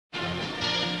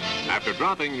After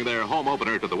dropping their home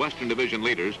opener to the Western Division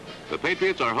leaders, the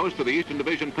Patriots are host to the Eastern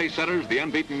Division pace setters, the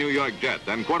unbeaten New York Jets,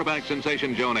 and quarterback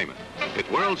sensation Joe Namath. It's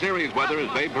World Series weather as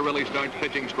Babe Parilli starts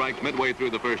pitching strikes midway through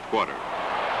the first quarter.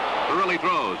 Parilli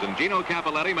throws, and Gino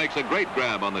Cappelletti makes a great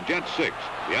grab on the Jets' 6.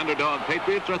 The underdog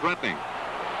Patriots are threatening.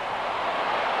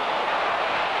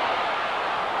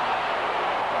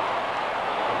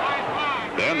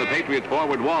 Then the Patriots'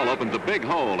 forward wall opens a big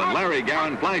hole, and Larry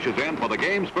Garron flashes in for the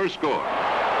game's first score.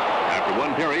 After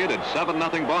one period, it's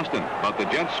 7-0 Boston, but the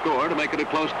Jets score to make it a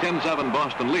close 10-7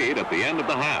 Boston lead at the end of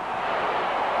the half.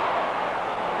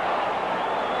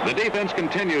 The defense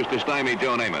continues to stymie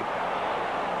Joe Namath.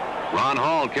 Ron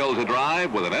Hall kills a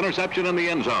drive with an interception in the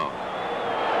end zone.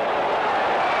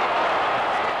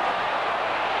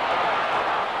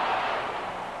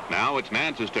 Now it's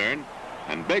Nance's turn,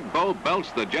 and Big Bo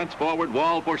belts the Jets' forward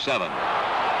wall for 7.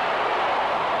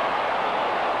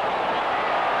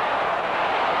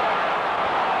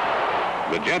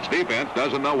 The Jets defense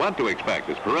doesn't know what to expect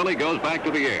as Parilli goes back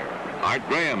to the air. Art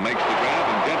Graham makes the grab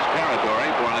in Jets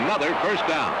territory for another first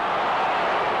down.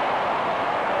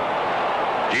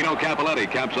 Gino Cappelletti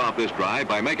caps off this drive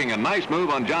by making a nice move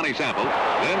on Johnny Sample,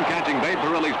 then catching Babe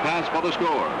Parilli's pass for the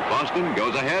score. Boston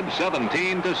goes ahead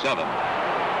 17-7.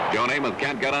 Joe Namath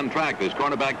can't get on track as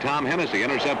cornerback Tom Hennessy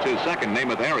intercepts his second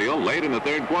Namath aerial late in the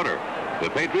third quarter. The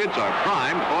Patriots are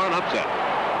primed for an upset.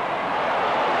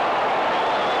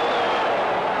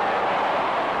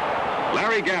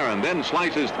 Larry Garron then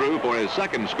slices through for his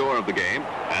second score of the game,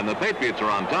 and the Patriots are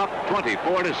on top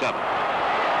 24-7.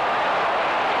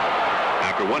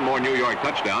 After one more New York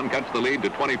touchdown cuts the lead to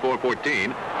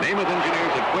 24-14, Namath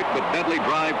engineers a quick but deadly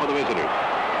drive for the visitors.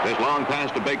 This long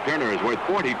pass to Big Turner is worth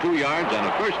 42 yards and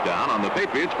a first down on the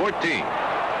Patriots' 14.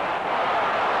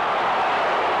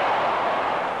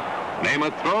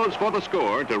 Namath throws for the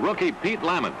score to rookie Pete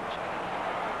Lammons.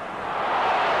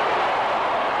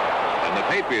 And the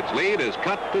Patriots' lead is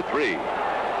cut to 3.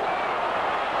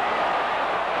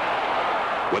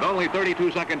 With only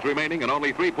 32 seconds remaining and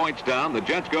only 3 points down, the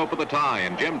Jets go for the tie,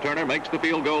 and Jim Turner makes the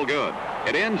field goal good.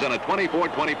 It ends in a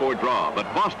 24-24 draw,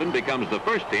 but Boston becomes the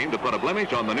first team to put a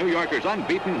blemish on the New Yorkers'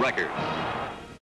 unbeaten record.